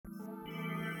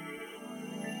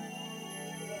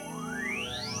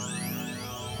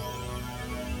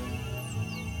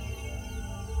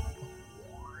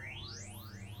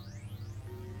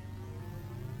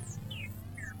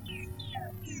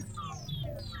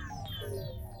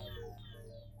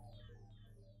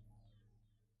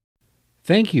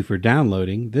Thank you for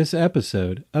downloading this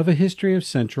episode of A History of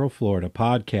Central Florida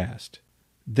podcast.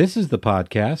 This is the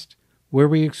podcast where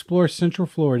we explore Central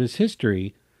Florida's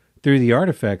history through the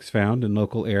artifacts found in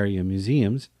local area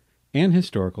museums and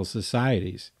historical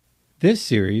societies. This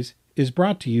series is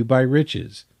brought to you by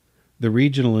Riches, the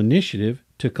regional initiative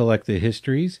to collect the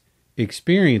histories,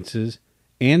 experiences,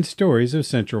 and stories of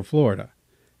Central Florida,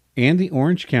 and the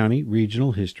Orange County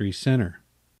Regional History Center.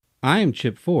 I am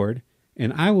Chip Ford,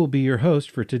 and I will be your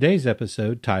host for today's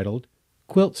episode titled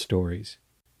Quilt Stories.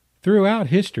 Throughout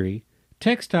history,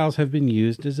 textiles have been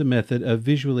used as a method of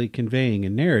visually conveying a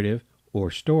narrative or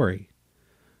story.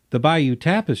 The Bayeux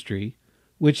Tapestry,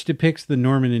 which depicts the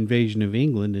Norman invasion of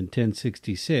England in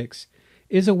 1066,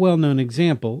 is a well-known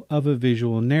example of a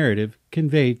visual narrative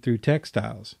conveyed through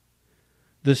textiles.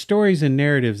 The stories and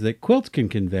narratives that quilts can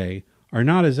convey are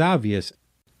not as obvious.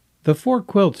 The 4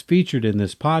 quilts featured in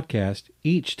this podcast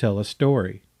each tell a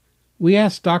story. We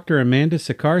asked Dr. Amanda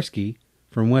Sikarskie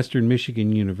from Western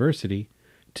Michigan University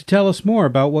to tell us more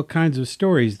about what kinds of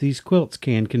stories these quilts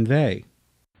can convey.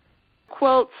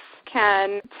 Quilts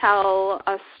can tell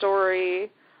a story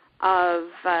of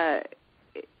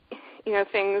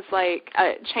things like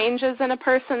changes in a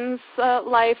person's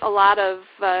life. A lot of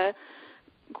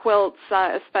quilts,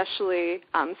 especially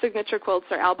signature quilts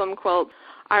or album quilts,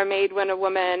 are made when a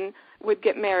woman would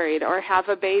get married or have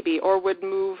a baby or would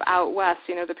move out west,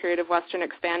 the period of Western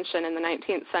expansion in the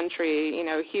 19th century,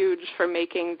 huge for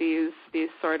making these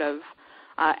sort of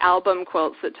album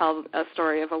quilts that tell a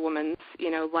story of a woman's,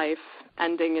 life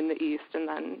ending in the East and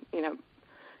then,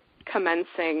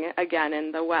 commencing again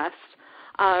in the West.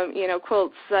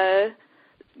 Quilts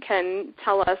can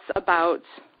tell us about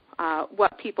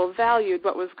what people valued,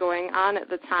 what was going on at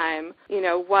the time,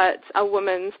 what a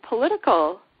woman's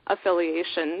political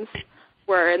affiliations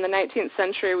were. In the 19th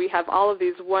century, we have all of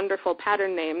these wonderful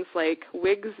pattern names like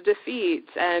Whig's Defeat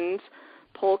and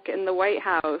Polk in the White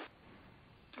House.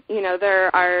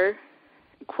 There are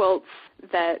quilts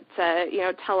that,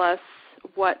 tell us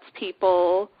what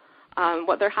people,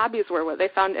 what their hobbies were, what they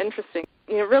found interesting.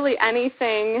 Really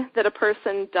anything that a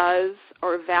person does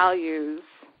or values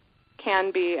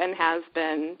can be and has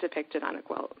been depicted on a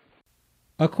quilt.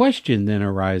 A question then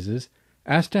arises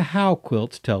as to how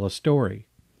quilts tell a story.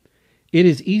 It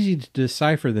is easy to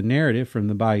decipher the narrative from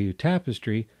the Bayeux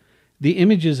Tapestry. The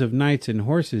images of knights and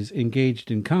horses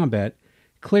engaged in combat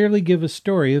clearly give a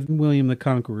story of William the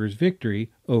Conqueror's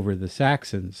victory over the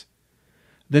Saxons.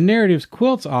 The narratives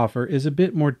quilts offer is a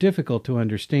bit more difficult to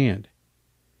understand.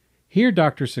 Here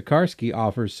Dr. Sikarskie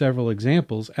offers several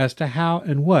examples as to how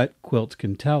and what quilts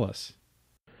can tell us.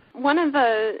 One of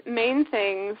the main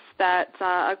things that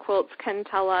a quilt can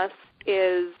tell us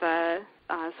is the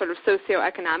sort of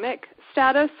socioeconomic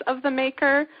status of the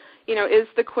maker. Is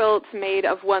the quilt made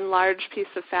of one large piece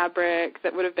of fabric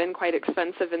that would have been quite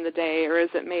expensive in the day, or is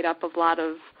it made up of a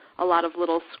lot of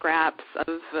little scraps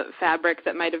of fabric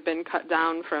that might have been cut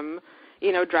down from,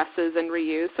 dresses and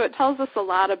reused? So it tells us a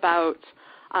lot about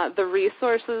the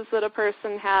resources that a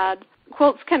person had.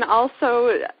 Quilts can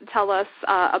also tell us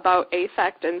about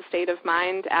affect and state of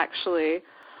mind, actually.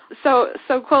 So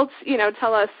quilts,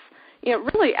 tell us,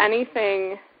 really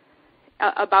anything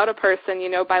about a person,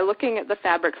 by looking at the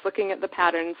fabrics, looking at the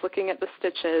patterns, looking at the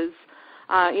stitches,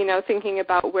 thinking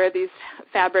about where these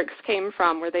fabrics came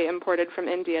from. Were they imported from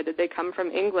India? Did they come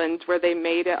from England? Were they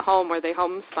made at home? Were they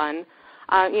homespun?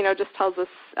 Just tells us,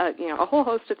 a whole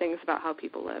host of things about how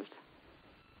people lived.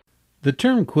 The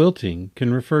term quilting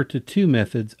can refer to 2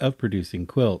 methods of producing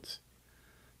quilts.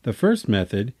 The first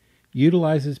method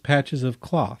utilizes patches of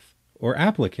cloth, or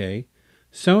applique,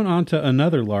 sewn onto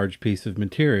another large piece of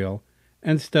material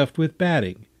and stuffed with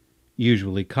batting,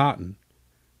 usually cotton.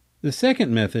 The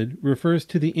second method refers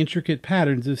to the intricate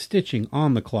patterns of stitching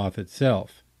on the cloth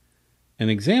itself. An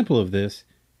example of this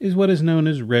is what is known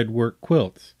as red work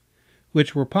quilts,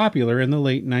 which were popular in the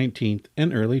late 19th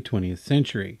and early 20th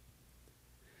century.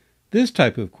 This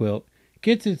type of quilt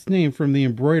gets its name from the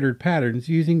embroidered patterns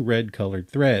using red-colored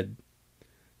thread.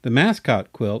 The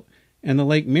mascot quilt and the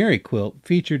Lake Mary quilt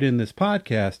featured in this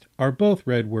podcast are both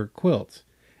red work quilts,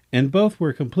 and both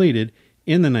were completed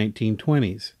in the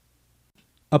 1920s.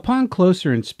 Upon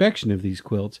closer inspection of these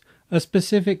quilts, a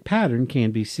specific pattern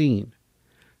can be seen.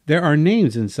 There are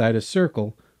names inside a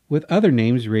circle with other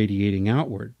names radiating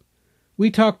outward.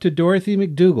 We talked to Dorothy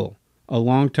McDougal, a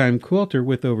longtime quilter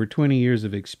with over 20 years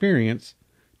of experience,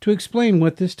 to explain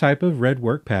what this type of red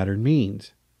work pattern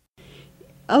means.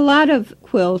 A lot of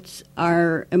quilts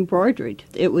are embroidered.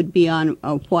 It would be on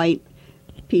a white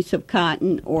piece of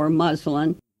cotton or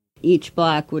muslin. Each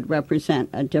block would represent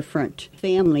a different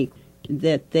family.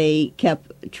 that they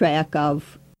kept track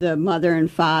of the mother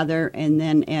and father, and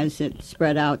then as it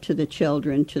spread out to the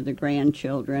children, to the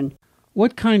grandchildren.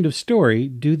 What kind of story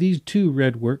do these two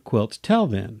redwork quilts tell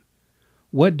then?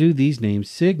 What do these names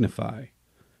signify?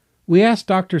 We asked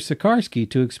Dr. Sikarskie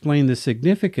to explain the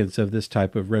significance of this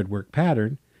type of redwork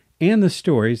pattern and the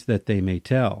stories that they may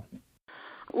tell.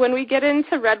 When we get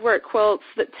into redwork quilts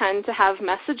that tend to have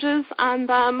messages on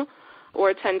them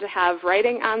or tend to have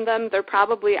writing on them, they're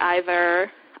probably either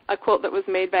a quilt that was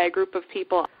made by a group of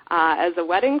people as a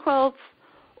wedding quilt,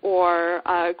 or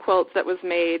a quilt that was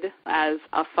made as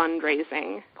a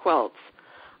fundraising quilt.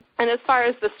 And as far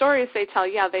as the stories they tell,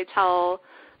 they tell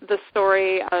the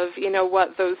story of,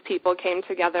 what those people came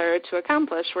together to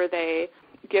accomplish. Were they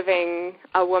giving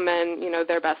a woman,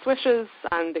 their best wishes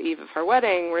on the eve of her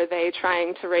wedding? Were they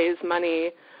trying to raise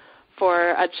money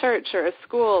for a church or a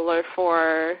school or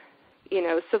for,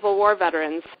 Civil War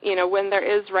veterans? When there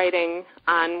is writing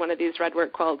on one of these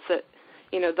redwork quilts,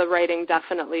 the writing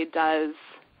definitely does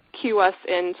cue us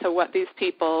into what these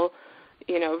people,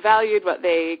 valued, what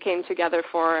they came together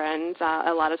for, and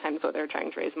a lot of times what they're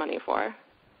trying to raise money for.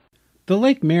 The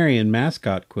Lake Marion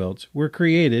mascot quilts were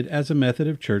created as a method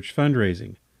of church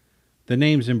fundraising. The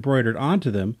names embroidered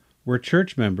onto them were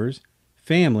church members,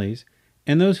 families,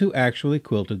 and those who actually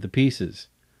quilted the pieces.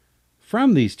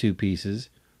 From these two pieces,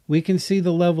 we can see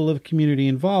the level of community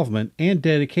involvement and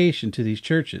dedication to these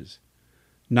churches,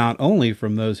 not only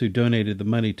from those who donated the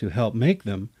money to help make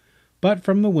them, but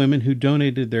from the women who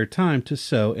donated their time to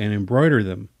sew and embroider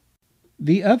them.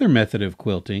 The other method of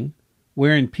quilting,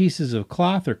 wherein pieces of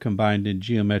cloth are combined in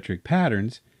geometric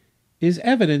patterns, is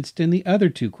evidenced in the other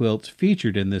two quilts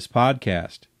featured in this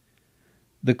podcast.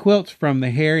 The quilts from the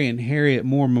Harry and Harriet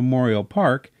Moore Memorial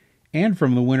Park and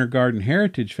from the Winter Garden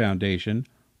Heritage Foundation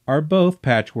are both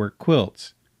patchwork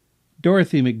quilts.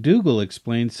 Dorothy McDougal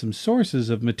explains some sources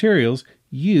of materials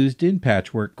used in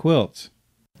patchwork quilts.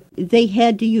 They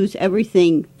had to use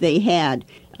everything they had.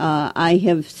 I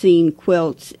have seen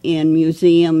quilts in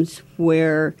museums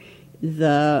where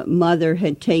the mother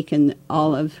had taken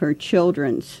all of her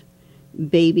children's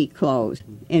baby clothes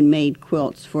and made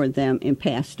quilts for them and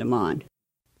passed them on.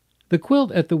 The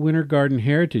quilt at the Winter Garden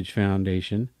Heritage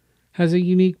Foundation has a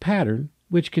unique pattern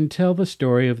which can tell the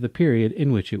story of the period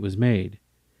in which it was made.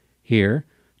 Here,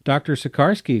 Dr.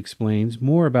 Sikarskie explains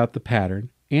more about the pattern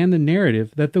and the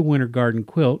narrative that the Winter Garden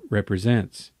quilt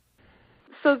represents.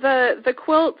 So the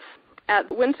quilt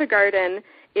at Winter Garden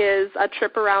is a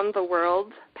trip around the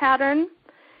world pattern,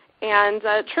 and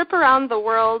a trip around the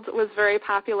world was very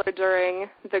popular during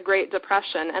the Great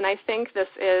Depression, and I think this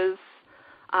is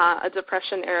a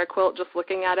Depression-era quilt just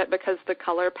looking at it because the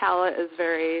color palette is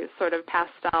very sort of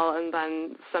pastel and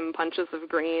then some punches of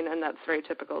green, and that's very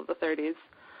typical of the 30s.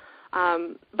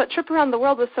 But Trip Around the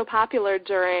World was so popular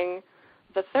during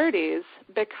the 30s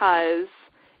because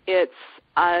it's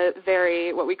a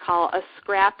very, what we call a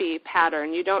scrappy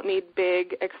pattern. You don't need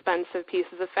big, expensive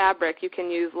pieces of fabric. You can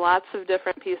use lots of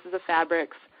different pieces of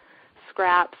fabrics,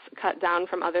 scraps cut down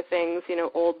from other things,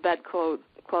 old bedclothes,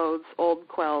 old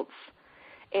quilts.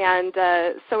 And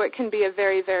so it can be a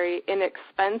very, very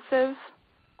inexpensive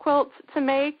quilt to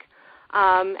make.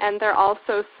 And they're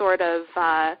also sort of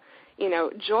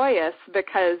joyous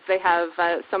because they have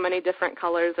so many different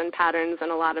colors and patterns,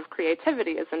 and a lot of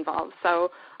creativity is involved.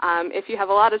 So if you have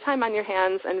a lot of time on your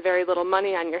hands and very little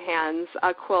money on your hands,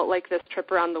 a quilt like this, Trip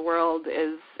Around the World,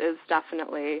 is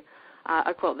definitely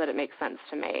a quilt that it makes sense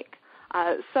to make.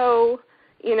 So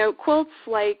quilts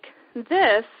like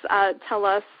this tell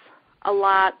us a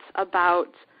lot about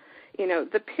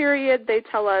the period. They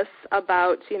tell us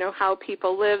about, how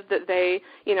people lived, that they,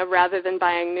 rather than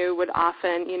buying new, would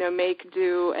often, make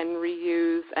do and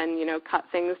reuse and, cut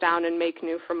things down and make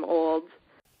new from old.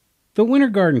 The Winter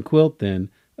Garden quilt, then,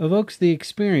 evokes the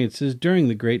experiences during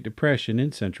the Great Depression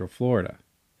in Central Florida.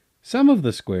 Some of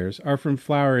the squares are from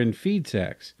flour and feed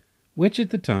sacks, which at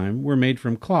the time were made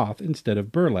from cloth instead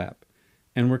of burlap,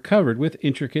 and were covered with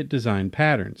intricate design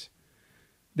patterns.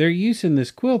 Their use in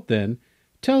this quilt, then,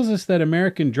 tells us that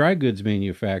American dry goods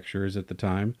manufacturers at the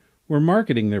time were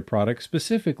marketing their products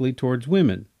specifically towards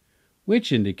women,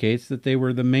 which indicates that they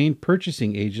were the main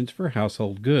purchasing agents for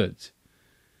household goods.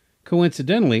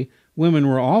 Coincidentally, women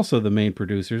were also the main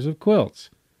producers of quilts.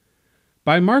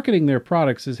 By marketing their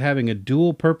products as having a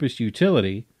dual-purpose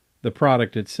utility, the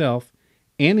product itself,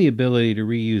 and the ability to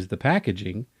reuse the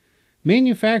packaging,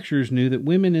 manufacturers knew that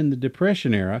women in the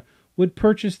Depression era would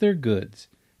purchase their goods,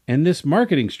 and this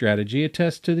marketing strategy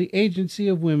attests to the agency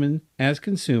of women as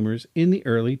consumers in the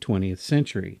early 20th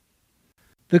century.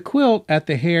 The quilt at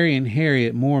the Harry and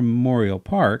Harriet Moore Memorial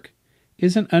Park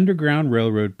is an Underground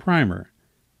Railroad primer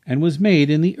and was made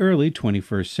in the early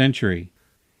 21st century.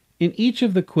 In each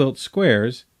of the quilt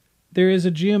squares, there is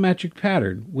a geometric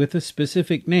pattern with a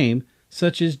specific name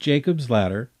such as Jacob's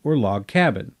Ladder or Log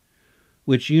Cabin,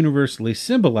 which universally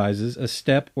symbolizes a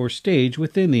step or stage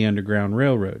within the Underground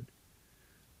Railroad.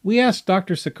 We asked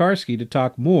Dr. Sikarskie to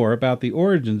talk more about the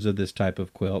origins of this type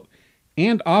of quilt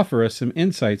and offer us some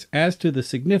insights as to the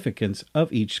significance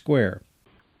of each square.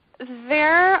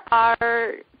 There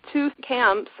are two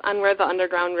camps on where the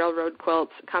Underground Railroad quilt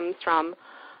comes from.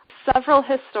 Several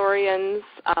historians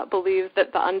believe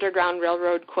that the Underground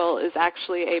Railroad quilt is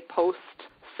actually a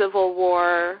post-Civil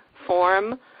War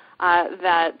form,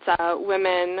 that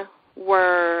women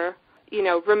were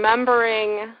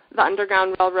remembering the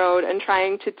Underground Railroad and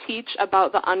trying to teach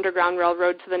about the Underground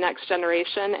Railroad to the next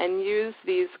generation and use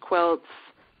these quilts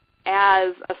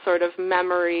as a sort of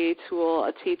memory tool,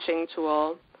 a teaching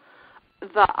tool.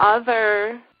 The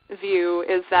other view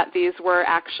is that these were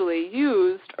actually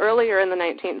used earlier in the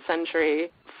 19th century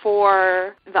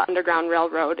for the Underground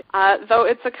Railroad, though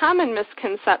it's a common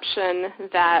misconception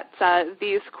that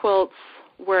these quilts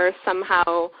were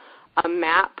somehow a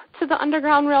map to the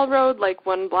Underground Railroad, like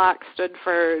one block stood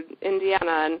for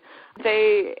Indiana, and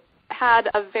they had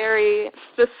a very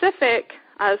specific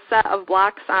set of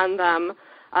blocks on them,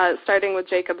 starting with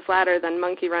Jacob's Ladder, then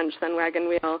Monkey Wrench, then Wagon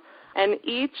Wheel, and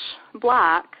each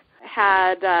block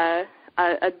had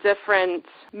a different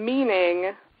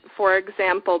meaning. For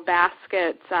example,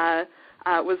 basket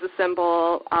was a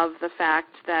symbol of the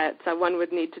fact that one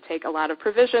would need to take a lot of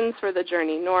provisions for the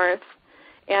journey north.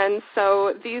 And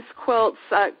so these quilts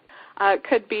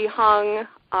could be hung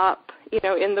up,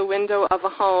 in the window of a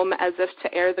home as if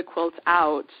to air the quilt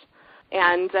out,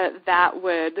 and that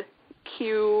would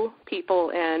cue people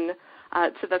in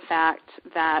to the fact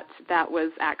that that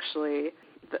was actually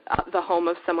the home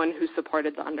of someone who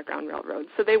supported the Underground Railroad.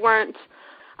 So they weren't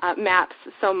maps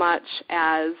so much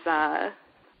as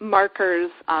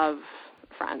markers of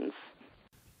friends.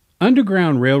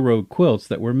 Underground Railroad quilts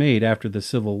that were made after the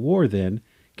Civil War, then,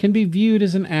 can be viewed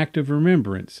as an act of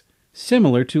remembrance,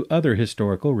 similar to other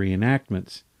historical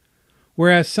reenactments.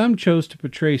 Whereas some chose to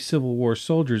portray Civil War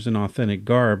soldiers in authentic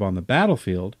garb on the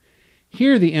battlefield,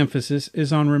 here the emphasis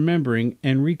is on remembering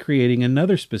and recreating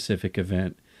another specific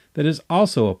event that is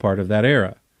also a part of that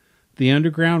era, the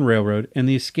Underground Railroad and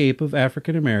the escape of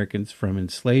African Americans from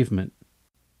enslavement.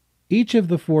 Each of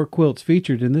the 4 quilts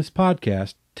featured in this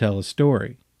podcast tell a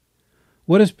story.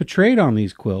 What is portrayed on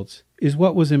these quilts is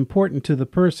what was important to the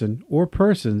person or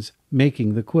persons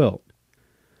making the quilt.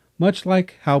 Much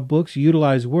like how books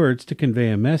utilize words to convey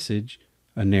a message,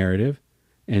 a narrative,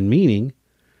 and meaning,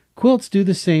 quilts do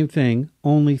the same thing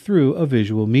only through a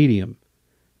visual medium.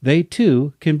 They,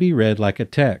 too, can be read like a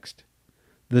text.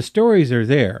 The stories are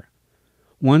there.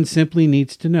 One simply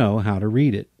needs to know how to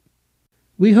read it.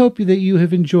 We hope that you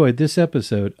have enjoyed this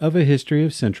episode of a History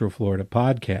of Central Florida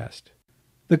podcast.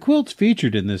 The quilts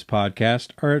featured in this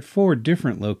podcast are at 4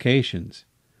 different locations.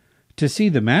 To see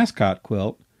the mascot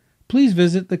quilt, please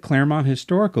visit the Clermont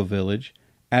Historical Village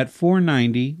at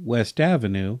 490 West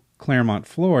Avenue, Clermont,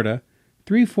 Florida,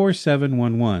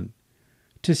 34711.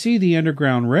 To see the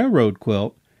Underground Railroad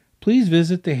quilt, please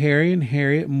visit the Harry and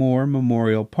Harriet Moore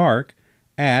Memorial Park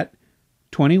at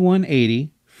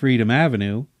 2180 Freedom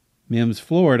Avenue, Mims,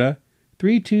 Florida,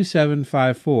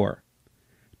 32754.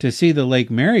 To see the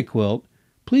Lake Mary quilt,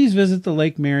 please visit the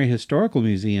Lake Mary Historical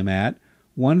Museum at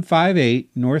 158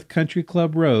 North Country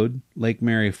Club Road, Lake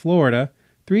Mary, Florida,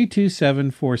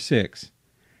 32746.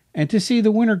 And to see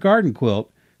the Winter Garden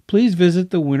quilt, please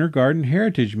visit the Winter Garden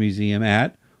Heritage Museum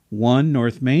at 1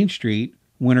 North Main Street,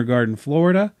 Winter Garden,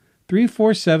 Florida,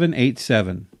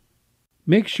 34787.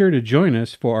 Make sure to join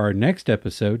us for our next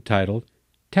episode titled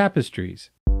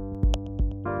Tapestries.